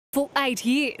For 8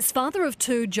 years, father of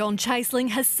two John Chaseling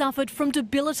has suffered from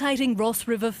debilitating Ross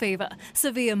River fever,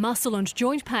 severe muscle and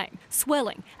joint pain,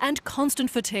 swelling and constant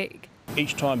fatigue.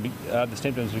 Each time the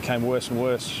symptoms became worse and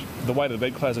worse, the weight of the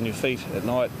bedclothes on your feet at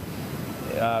night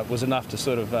was enough to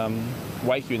sort of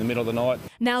wake you in the middle of the night.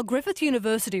 Now Griffith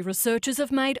University researchers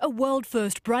have made a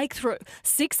world-first breakthrough.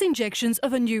 6 injections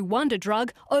of a new wonder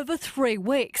drug over 3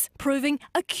 weeks, proving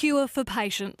a cure for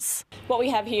patients. What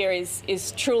we have here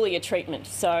is truly a treatment,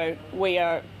 so we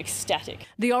are ecstatic.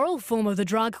 The oral form of the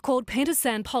drug, called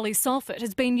pentosan polysulfate,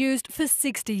 has been used for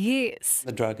 60 years.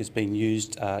 The drug has been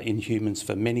used in humans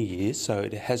for many years, so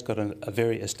it has got a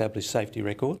very established safety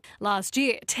record. Last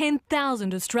year,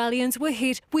 10,000 Australians were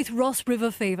hit with Ross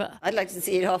River fever. I'd like to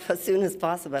see it off as soon as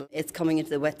possible. It's coming into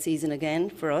the wet season again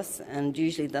for us, and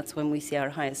usually that's when we see our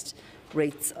highest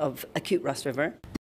rates of acute Ross River.